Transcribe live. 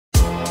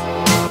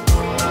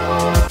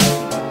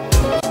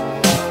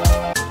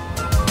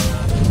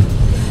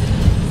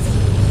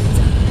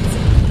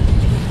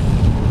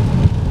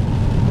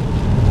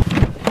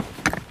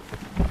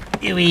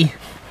Ooey,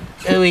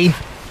 ooey,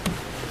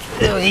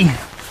 ooey.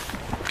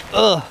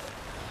 Ugh.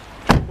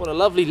 What a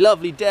lovely,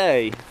 lovely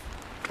day.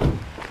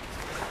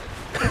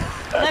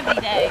 Lovely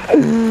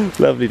day.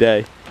 Lovely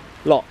day.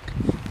 Lock.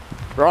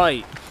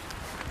 Right.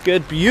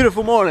 Good,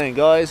 beautiful morning,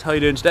 guys. How you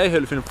doing today?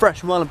 Hope you're feeling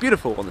fresh and well and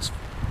beautiful on this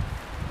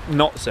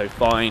not so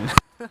fine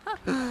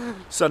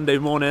Sunday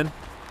morning.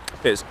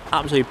 It's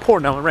absolutely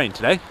pouring down with rain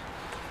today.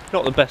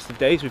 Not the best of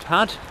days we've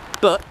had,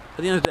 but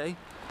at the end of the day,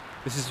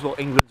 this is what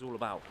England's all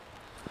about.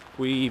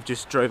 We've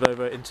just drove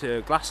over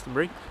into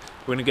Glastonbury.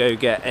 We're gonna go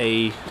get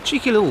a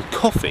cheeky little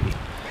coffee.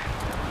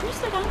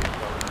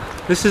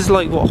 This is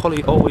like what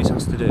Holly always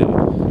has to do.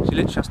 She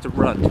literally has to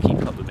run to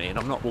keep up with me, and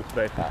I'm not walking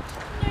very fast.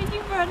 No,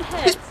 you run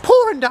ahead. It's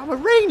pouring down with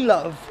rain,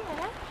 love.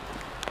 Yeah,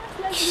 that's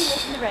lovely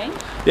walking in the rain.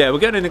 Yeah, we're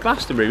going into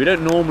Glastonbury. We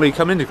don't normally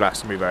come into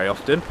Glastonbury very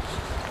often,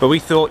 but we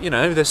thought, you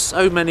know, there's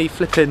so many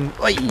flipping,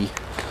 like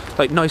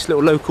nice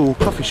little local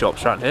coffee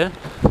shops around here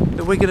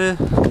that we're gonna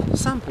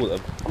sample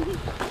them.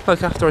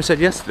 Like after I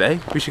said yesterday,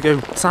 we should go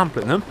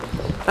sampling them.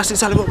 That's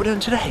exactly what we're doing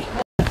today.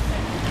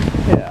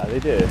 Yeah, they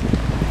do.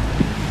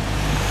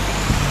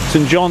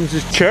 St John's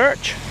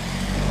Church.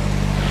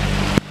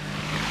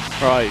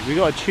 Right, we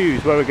gotta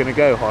choose where we're gonna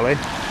go, Holly.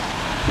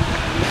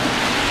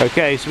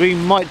 Okay, so we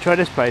might try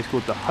this place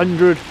called the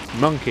 100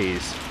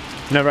 Monkeys.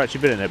 Never actually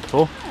been in there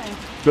before.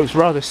 No. Looks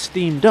rather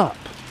steamed up.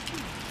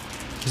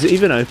 Is it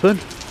even open?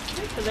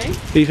 Hopefully.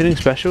 Evening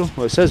special?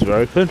 Well, it says we're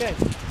open. Go.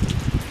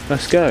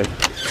 Let's go.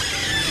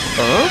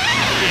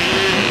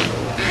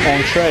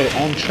 Entree,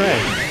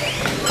 entree.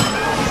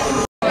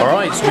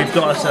 Alright, so we've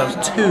got ourselves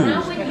two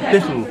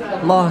little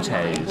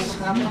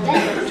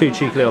lattes. Two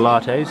cheeky little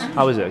lattes.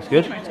 How is it? It's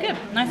good? It's good.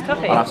 Nice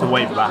coffee. I'll have to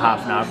wait for about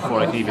half an hour before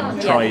I can even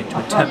try to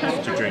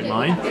attempt to drink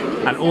mine.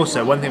 And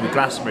also, one thing with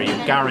Glastonbury,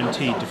 you're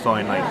guaranteed to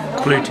find like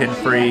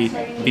gluten-free,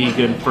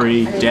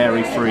 vegan-free,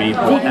 dairy-free,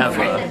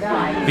 whatever.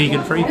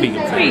 Vegan-free?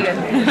 Vegan-free.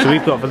 So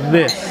we've got for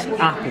this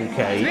apple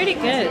cake. Really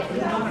good.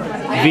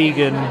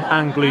 Vegan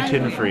and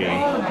gluten-free.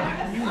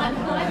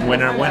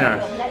 Winner,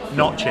 winner.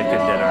 Not chicken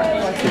dinner.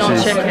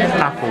 This is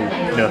apple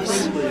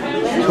nuts.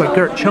 It's got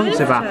great chunks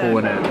of apple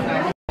in it.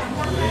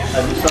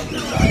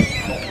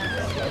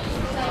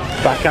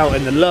 Back out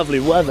in the lovely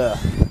weather.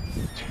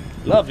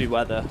 Lovely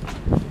weather.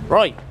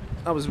 Right,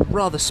 that was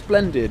rather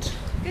splendid.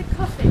 Good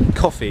coffee.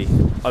 Coffee.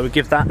 I would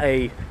give that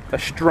a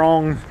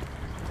strong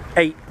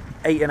 8,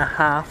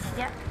 8.5.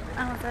 Yep,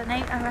 that was an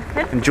 8, I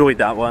reckon. Enjoyed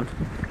that one.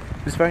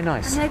 It was very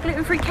nice. And they had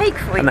gluten-free cake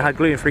for you. And they had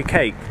gluten-free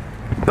cake.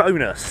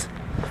 Bonus.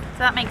 So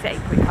that makes it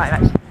 8.5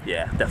 actually.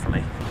 Yeah,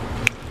 definitely.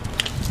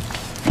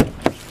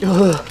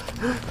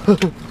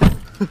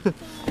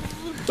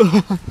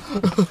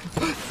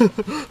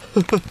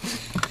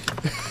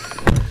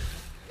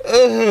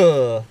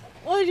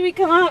 Why did we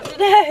come out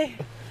today?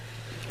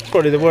 It's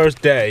probably the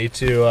worst day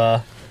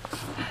to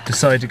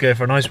decide to go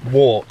for a nice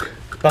walk.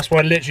 That's why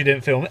I literally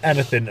didn't film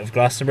anything of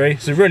Glastonbury.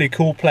 It's a really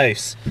cool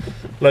place.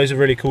 Loads of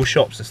really cool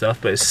shops and stuff,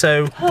 but it's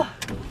so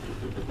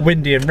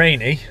windy and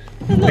rainy.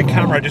 The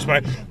camera just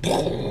went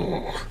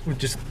with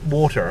just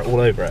water all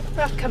over it.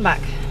 We'll have to come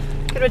back.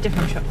 Go to a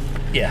different shop.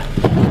 Yeah,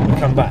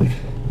 come back.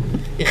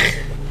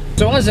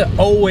 So as it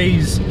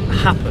always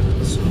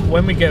happens,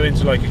 when we go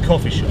into like a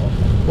coffee shop,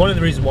 one of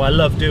the reasons why I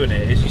love doing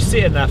it is you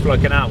sit in there for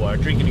like an hour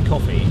drinking your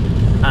coffee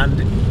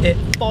and it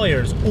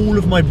fires all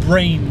of my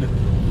braininess,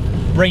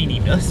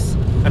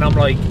 and I'm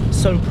like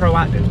so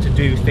proactive to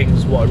do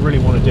things what I really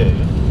want to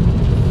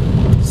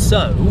do.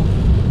 So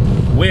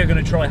we're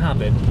going to try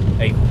having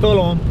a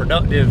full-on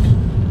productive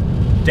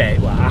day,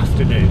 well,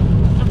 afternoon.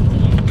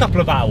 A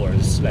couple of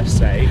hours, let's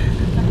say.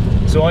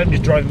 So I'm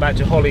just driving back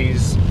to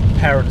Holly's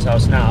parents'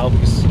 house now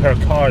because her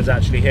car is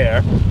actually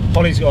here.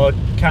 Holly's got to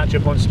catch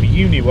up on some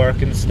uni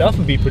work and stuff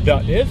and be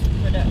productive.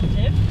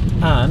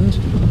 And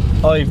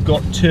I've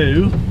got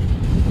to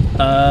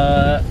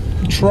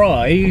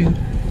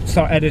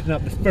start editing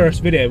up the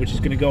first video, which is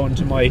going to go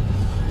onto my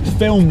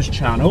films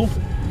channel.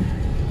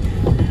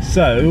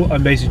 So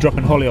I'm basically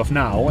dropping Holly off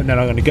now, and then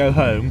I'm going to go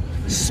home,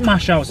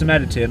 smash out some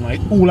editing like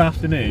all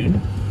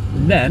afternoon,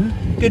 and then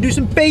go do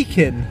some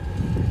baking.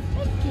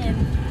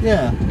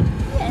 Yeah.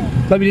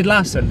 Like we did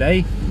last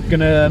Sunday.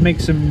 Gonna make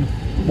some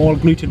more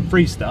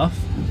gluten-free stuff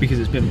because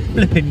it's been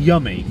flipping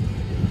yummy,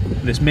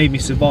 and it's made me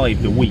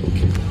survive the week.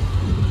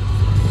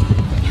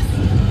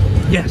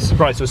 Yes.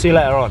 Right. So see you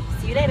later on.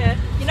 See you later.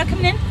 You're not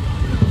coming in?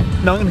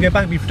 No, I'm going to go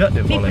back and be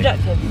productive, Be Holly.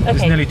 productive. Okay.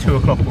 It's nearly 2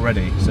 o'clock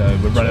already, so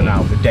we're running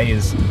out. The day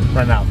is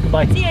running out.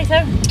 Goodbye. See you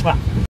later. Bye.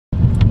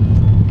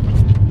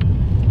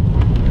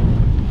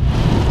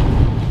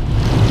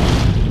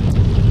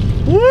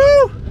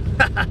 Woo!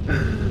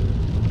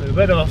 A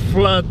bit of a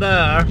flood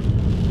there.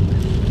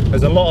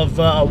 There's a lot of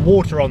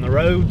water on the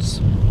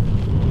roads.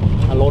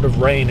 A lot of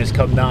rain has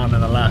come down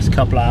in the last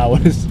couple of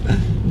hours.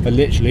 I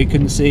literally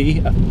couldn't see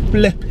a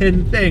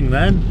flipping thing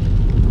then.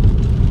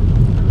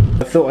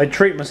 I thought I'd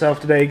treat myself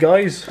today,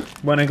 guys,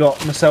 when I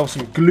got myself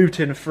some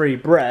gluten-free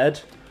bread,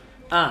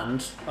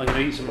 and I'm going to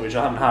eat something which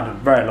I haven't had in a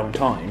very long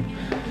time.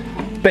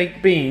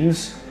 Baked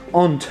beans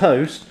on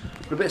toast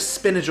with a bit of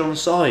spinach on the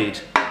side.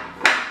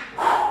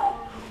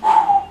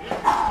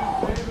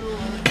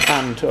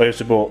 And I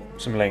also bought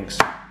some links.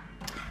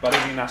 But I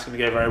don't think that's going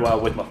to go very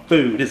well with my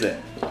food, is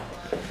it?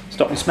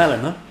 Stop me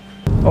smelling, huh?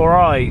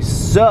 Alright,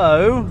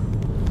 so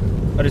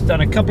I just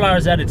done a couple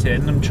hours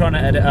editing. I'm trying to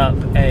edit up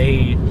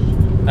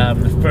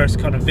the first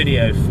kind of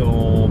video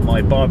for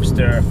my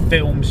Barbster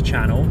Films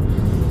channel.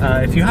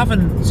 If you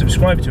haven't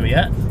subscribed to it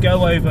yet,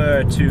 go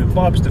over to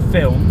Barbster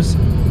Films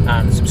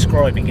and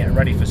subscribe and get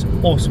ready for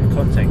some awesome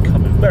content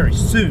coming very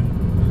soon.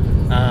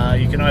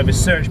 You can either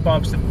search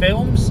Barbster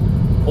Films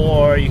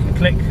or you can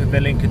click the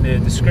link in the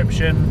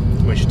description,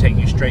 which will take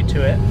you straight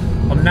to it.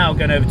 I'm now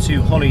going over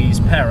to Holly's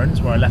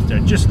parents, where I left her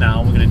just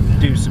now. We're going to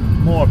do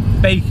some more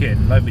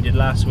bacon like we did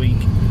last week.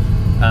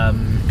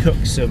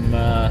 Cook some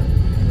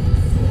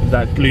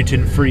that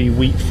gluten-free,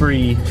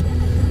 wheat-free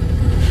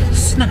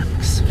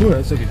snacks. Ooh,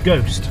 that's like a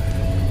ghost.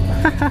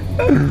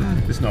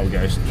 It's not a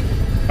ghost.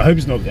 I hope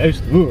it's not a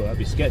ghost. Ooh, that'd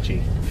be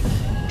sketchy.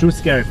 Too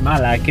scary for my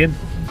liking.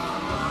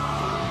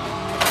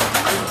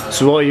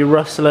 So what are you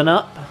rustling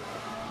up?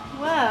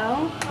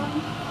 Well,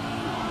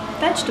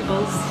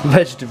 vegetables.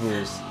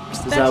 Vegetables.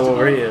 Is that what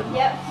we're eating?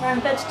 Yep, we're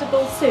in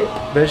vegetable soup.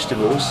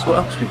 Vegetables? What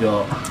else we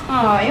got?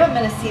 Oh, you weren't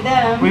meant to see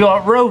them. We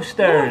got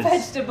roasters. More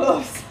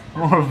vegetables.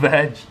 More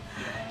veg.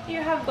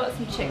 You have got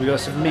some chicken. We got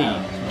some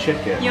meat, some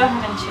chicken. You're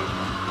having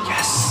chicken.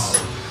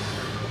 Yes!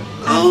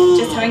 I'm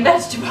just having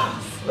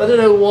vegetables. I don't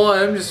know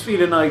why, I'm just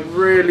feeling like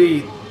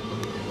really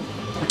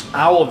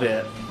out of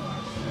it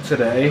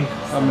today.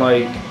 I'm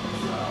like,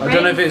 I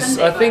don't know if it's,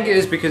 I think it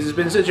is because it's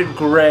been such a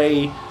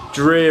grey,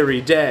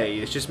 dreary day.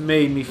 It's just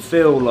made me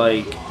feel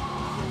like,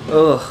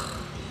 ugh,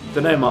 I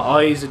don't know, my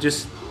eyes are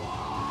just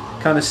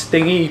kind of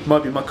stingy.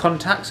 Might be my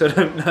contacts, I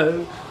don't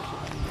know.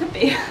 Could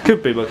be.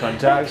 Could be my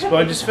contacts, but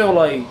I just feel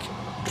like,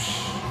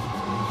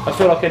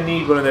 I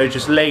need one of those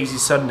just lazy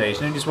Sundays.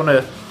 You know, just want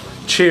to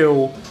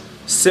chill,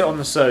 sit on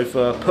the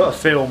sofa, put a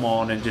film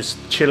on and just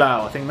chill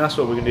out. I think that's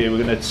what we're going to do.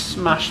 We're going to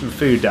smash some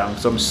food down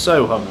because I'm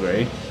so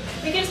hungry.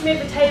 We could just move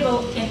the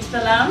table into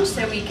the lounge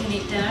so we can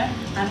eat dinner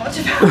and watch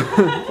a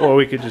film. Or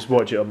we could just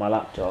watch it on my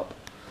laptop.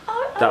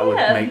 That would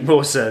make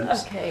more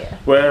sense. Okay, yeah.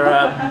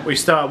 Where we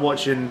started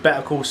watching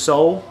Better Call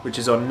Saul, which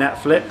is on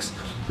Netflix.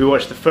 We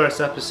watched the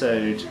first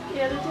episode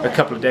a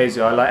couple of days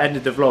ago. I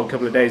ended the vlog a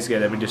couple of days ago,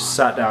 then we just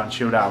sat down,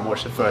 chilled out and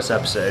watched the first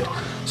episode.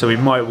 So we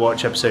might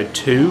watch episode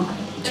 2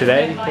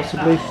 today,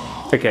 possibly.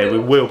 Okay, we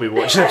will be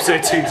watching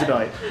episode 2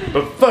 tonight.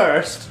 But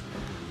first,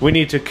 we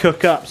need to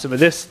cook up some of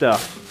this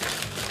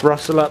stuff.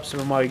 Rustle up some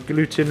of my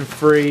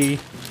gluten-free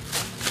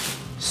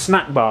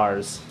snack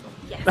bars.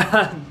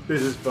 Yes.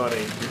 This is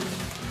funny.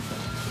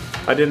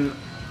 I didn't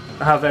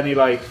have any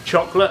like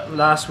chocolate.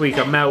 Last week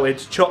I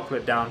melted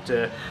chocolate down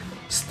to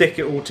stick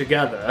it all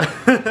together.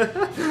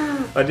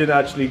 I didn't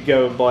actually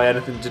go and buy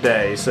anything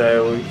today,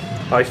 so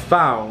I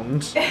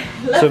found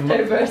some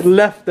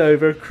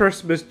leftover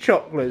Christmas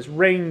chocolates,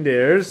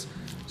 reindeers.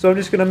 So I'm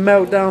just going to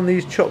melt down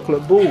these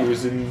chocolate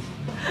balls and see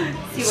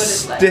what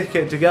it's stick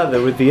it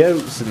together with the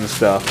oats and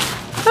stuff.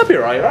 That'd be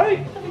alright,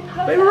 right?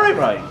 That'd be alright,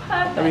 right?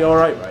 That'd be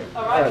alright, right?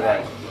 Alright,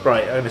 right.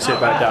 Right, I'm going to sit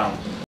back down.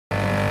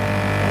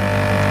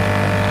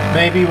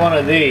 Maybe one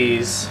of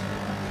these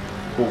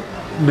will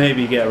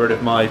maybe get rid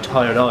of my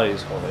tired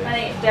eyes, Holly. I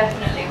think it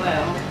definitely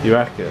will. You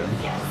reckon?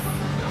 Yes.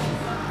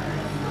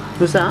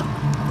 What's that?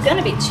 It's going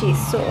to be cheese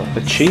sauce.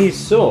 A cheese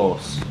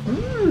sauce?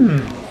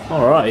 Mmm.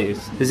 Alright.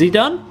 Is he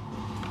done?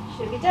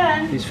 Should be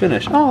done. He's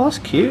finished. Oh, that's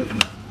cute.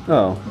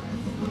 Oh.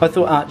 I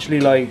thought actually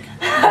like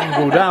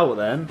angled out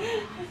then.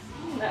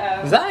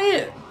 No. Is that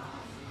it?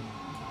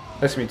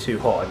 That's going to be too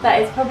hot.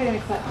 That is probably going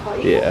to be quite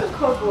hot. You can put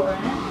cold water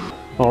in it.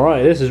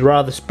 Alright, this is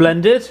rather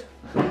splendid.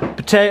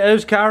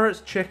 Potatoes,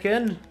 carrots,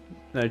 chicken.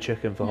 No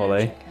chicken for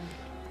Holly. Chicken.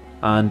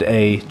 And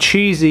a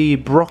cheesy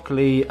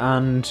broccoli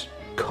and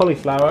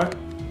cauliflower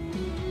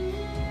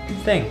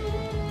thing.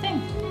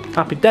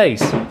 Happy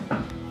days.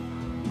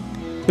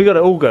 We got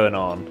it all going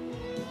on.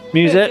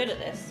 Music. We're good at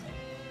this.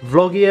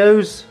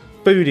 Vlogios,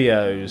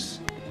 foodios.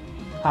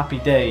 Happy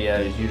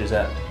day-os. You just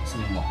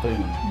sitting my food.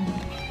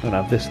 I'm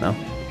gonna have this now.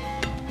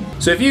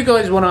 So if you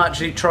guys want to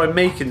actually try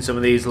making some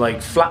of these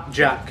like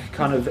flapjack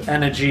kind of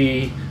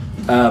energy,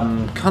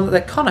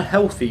 they're kind of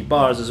healthy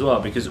bars as well,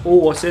 because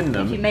all what's in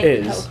them if you make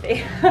is them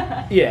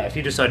healthy. yeah, if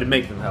you decide to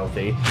make them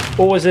healthy,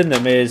 all what's in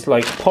them is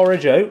like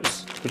porridge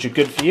oats, which are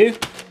good for you,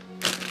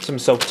 some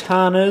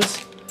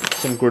sultanas,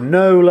 some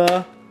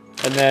granola,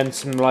 and then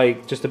some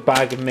like just a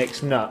bag of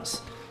mixed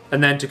nuts.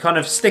 And then to kind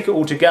of stick it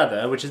all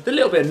together, which is a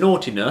little bit of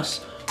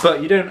naughtiness,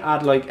 but you don't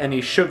add like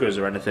any sugars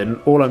or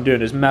anything. All I'm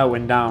doing is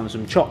melting down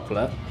some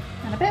chocolate.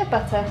 And a bit of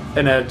butter.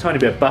 And a tiny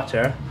bit of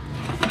butter.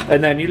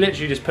 And then you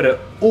literally just put it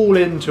all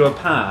into a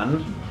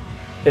pan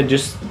and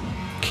just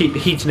keep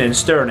heating it and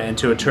stirring it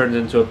until it turns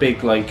into a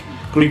big like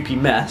gloopy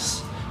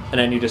mess. And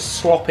then you just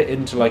slop it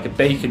into like a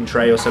baking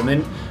tray or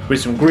something with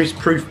some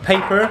grease-proof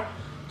paper,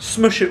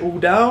 smush it all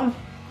down.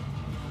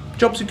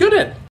 Jobs are good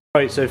in.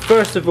 Right, so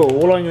first of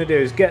all I'm going to do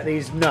is get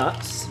these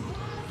nuts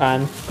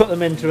and put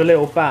them into a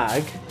little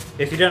bag.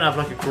 If you don't have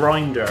like a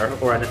grinder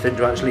or anything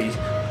to actually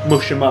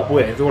mush them up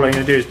with, all I'm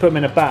going to do is put them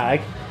in a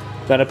bag,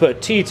 then I put a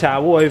tea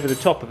towel over the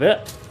top of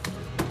it,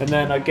 and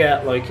then I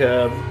get like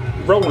a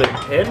rolling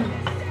pin,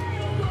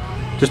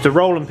 just a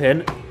rolling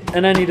pin,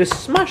 and then you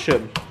just smash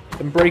them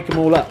and break them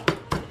all up.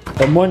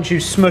 And once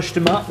you've smushed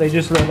them up, they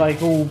just look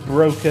like all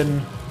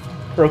broken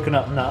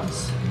up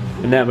nuts.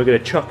 And then we're going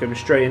to chuck them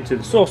straight into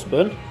the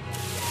saucepan.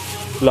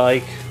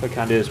 Like, I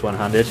can't do this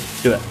one-handed.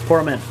 Do it.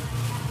 Pour them in.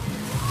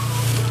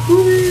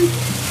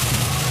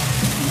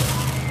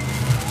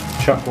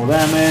 Chuck all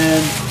them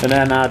in. And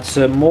then add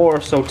some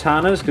more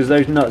sultanas, because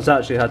those nuts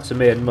actually had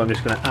some in, but I'm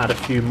just going to add a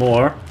few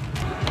more.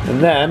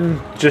 And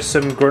then just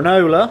some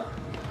granola,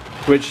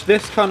 which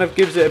this kind of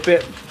gives it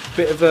a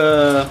bit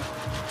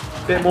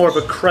more of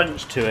a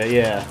crunch to it,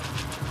 yeah.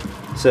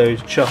 So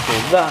chuck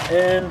all that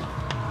in.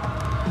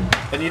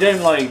 And you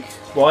don't like,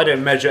 well, I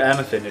don't measure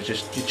anything, it's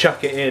just you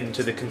chuck it in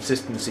to the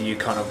consistency you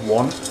kind of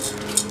want.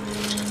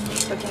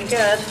 Looking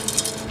good.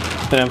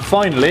 And then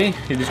finally,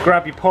 you just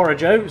grab your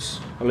porridge oats.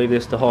 I'll leave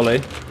this to Holly.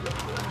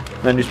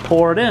 And then just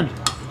pour it in.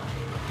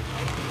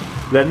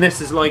 Then this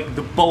is like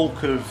the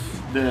bulk of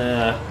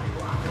the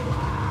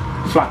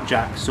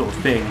flapjack sort of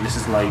thing. This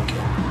is like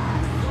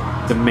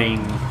the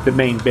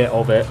main bit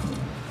of it.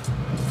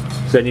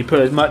 So then you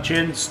put as much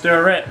in,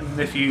 stir it, and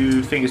if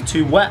you think it's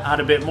too wet, add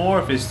a bit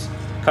more. If it's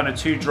kind of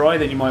too dry,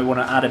 then you might want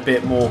to add a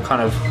bit more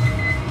kind of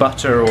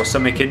butter or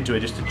something into it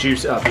just to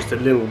juice it up just a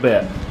little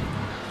bit.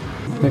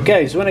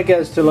 Okay, so when it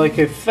gets to like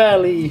a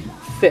fairly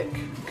thick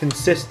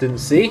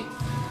consistency,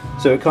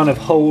 so it kind of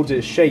holds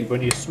its shape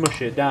when you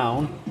smush it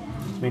down,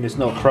 I mean it's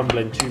not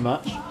crumbling too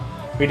much,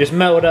 we just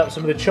melted up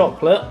some of the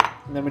chocolate,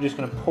 and then we're just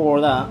going to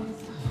pour that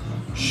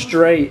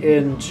straight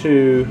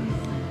into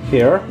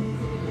here.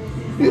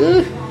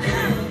 Would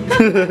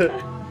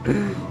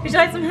you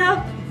like some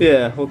help?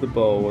 Yeah, hold the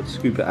bowl, we'll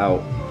scoop it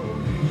out.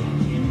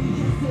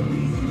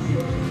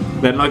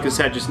 Then like I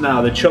said just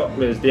now, the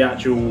chocolate is the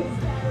actual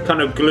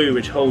kind of glue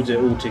which holds it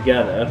all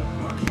together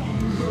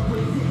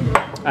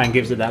and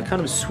gives it that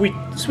kind of sweet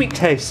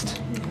taste.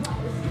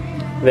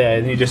 There,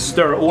 and you just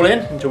stir it all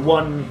into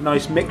one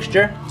nice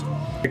mixture.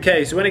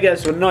 Okay, so when it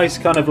gets to a nice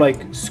kind of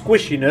like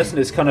squishiness and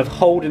it's kind of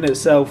holding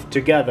itself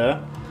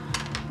together,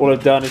 all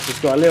I've done is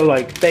just got a little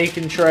like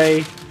baking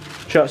tray,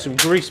 chuck some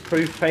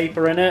grease-proof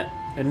paper in it,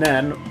 and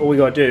then all we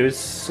gotta do is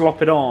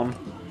slop it on.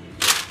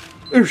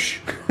 Oosh!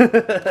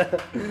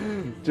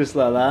 Just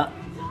like that.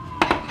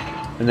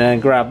 And then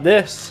grab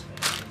this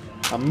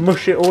and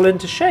mush it all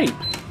into shape.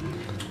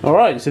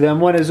 Alright, so then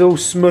when it's all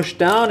smushed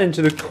down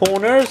into the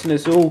corners and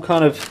it's all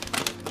kind of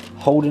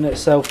holding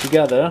itself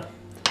together,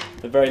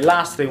 the very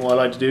last thing what I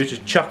like to do is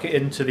just chuck it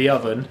into the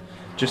oven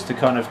just to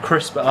kind of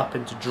crisp it up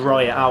and to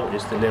dry it out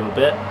just a little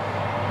bit.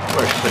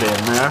 First put it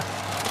in there.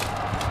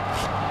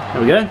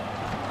 There we go.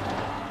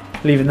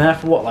 Leave it there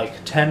for what,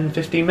 like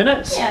 10-15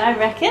 minutes? Yeah, I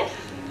reckon.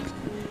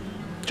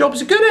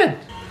 Job's a good in.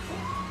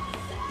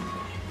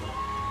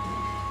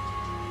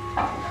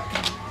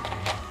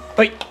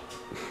 Wait,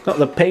 not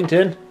the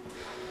painting.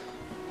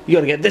 You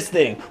gotta get this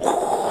thing.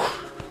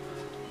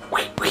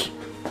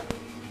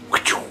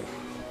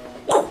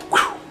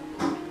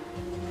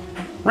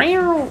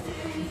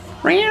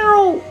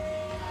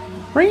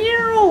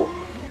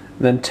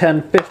 Then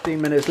 10-15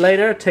 minutes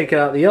later, take it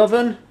out of the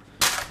oven.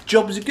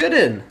 Job's a good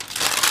in.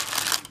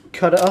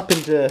 Cut it up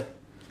into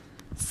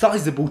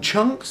sizable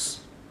chunks.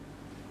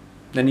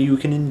 Then you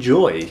can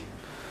enjoy.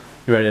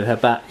 You ready to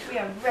head back? We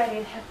are ready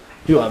to head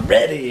back. You are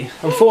ready.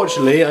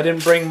 Unfortunately, I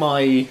didn't bring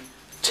my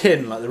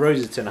tin like the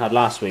Rose's tin I had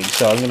last week,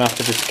 so I'm gonna have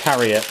to just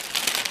carry it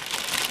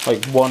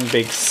like one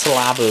big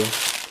slab of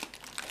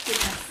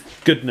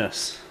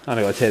goodness. And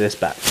I gotta take this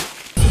back.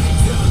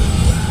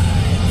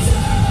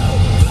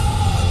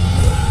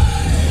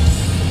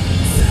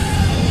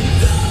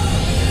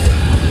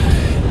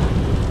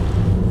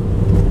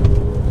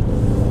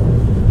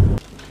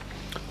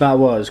 That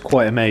was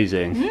quite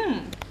amazing.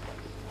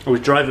 I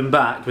was driving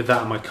back with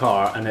that in my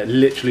car and it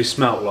literally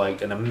smelt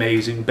like an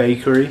amazing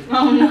bakery.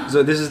 Oh no.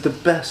 So this is the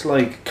best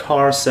like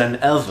car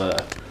scent ever.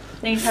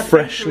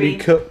 Freshly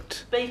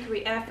cooked.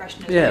 Bakery air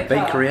freshener. Yeah,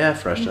 bakery air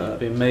freshener,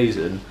 that'd be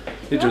amazing.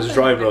 It was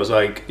driving, I was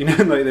like, you know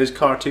like those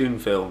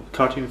cartoons,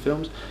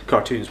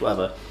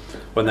 whatever,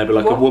 when there'd be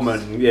like a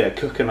woman, yeah,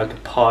 cooking like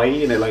a pie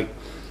and it like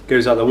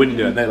goes out the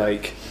window and they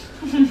like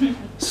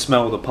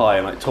smell the pie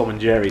in like Tom and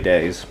Jerry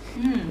days.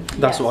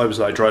 That's what I was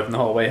like driving the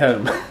whole way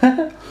home.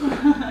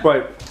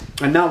 Right,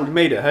 and now we've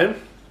made it home.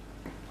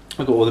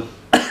 I've got all the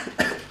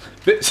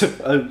bits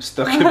of oat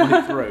stuck in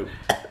my throat.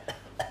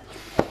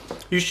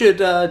 You should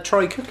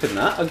try cooking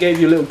that. I gave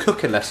you a little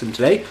cooking lesson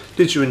today.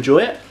 Did you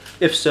enjoy it?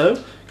 If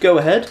so, go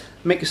ahead,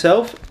 make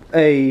yourself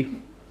a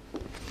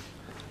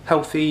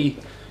healthy,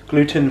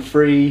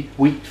 gluten-free,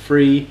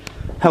 wheat-free,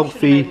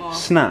 healthy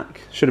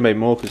snack. Should have made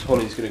more because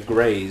Holly's going to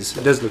graze.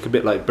 It does look a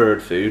bit like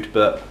bird food,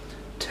 but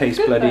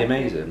tastes bloody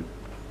amazing.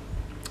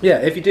 Yeah,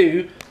 if you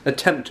do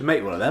attempt to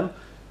make one of them,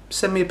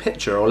 send me a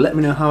picture or let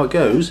me know how it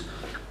goes.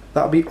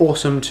 That would be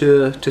awesome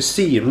to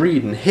see and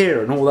read and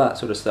hear and all that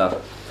sort of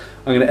stuff.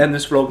 I'm going to end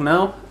this vlog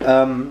now.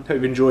 Hope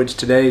you enjoyed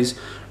today's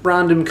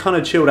random kind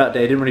of chilled out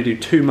day. Didn't really do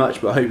too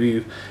much, but I hope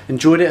you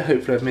enjoyed it.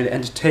 Hopefully I've made it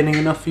entertaining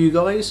enough for you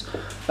guys.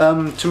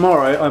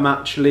 Tomorrow I'm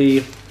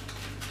actually,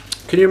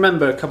 can you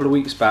remember a couple of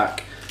weeks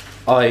back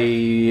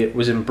I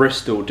was in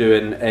Bristol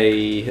doing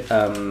a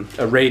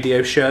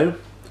radio show.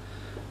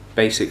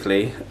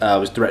 Basically I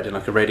was directing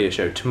like a radio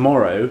show.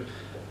 Tomorrow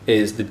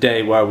is the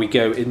day where we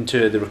go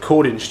into the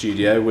recording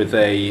studio with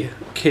a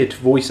kid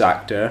voice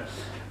actor,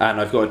 and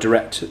I've got to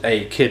direct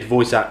a kid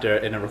voice actor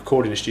in a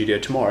recording studio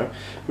tomorrow,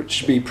 which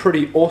should be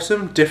pretty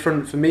awesome,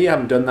 different for me. I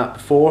haven't done that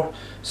before,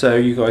 so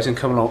you guys can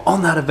come along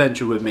on that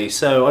adventure with me.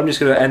 So I'm just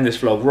going to end this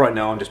vlog right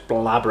now. I'm just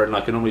blabbering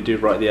like I normally do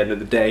right at the end of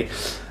the day.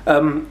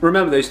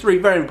 Remember those 3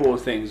 very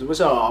important things, which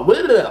are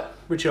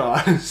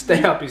stay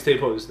happy, stay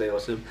positive, stay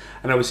awesome,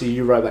 and I will see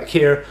you right back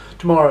here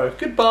tomorrow.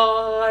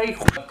 Goodbye.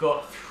 I've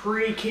got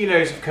 3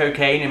 kilos of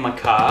cocaine in my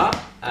car.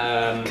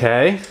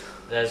 Okay.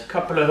 There's a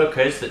couple of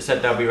hookers that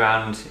said they'll be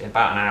around in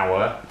about an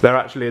hour. They're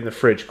actually in the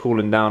fridge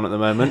cooling down at the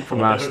moment from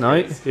last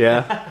night.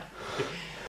 Yeah.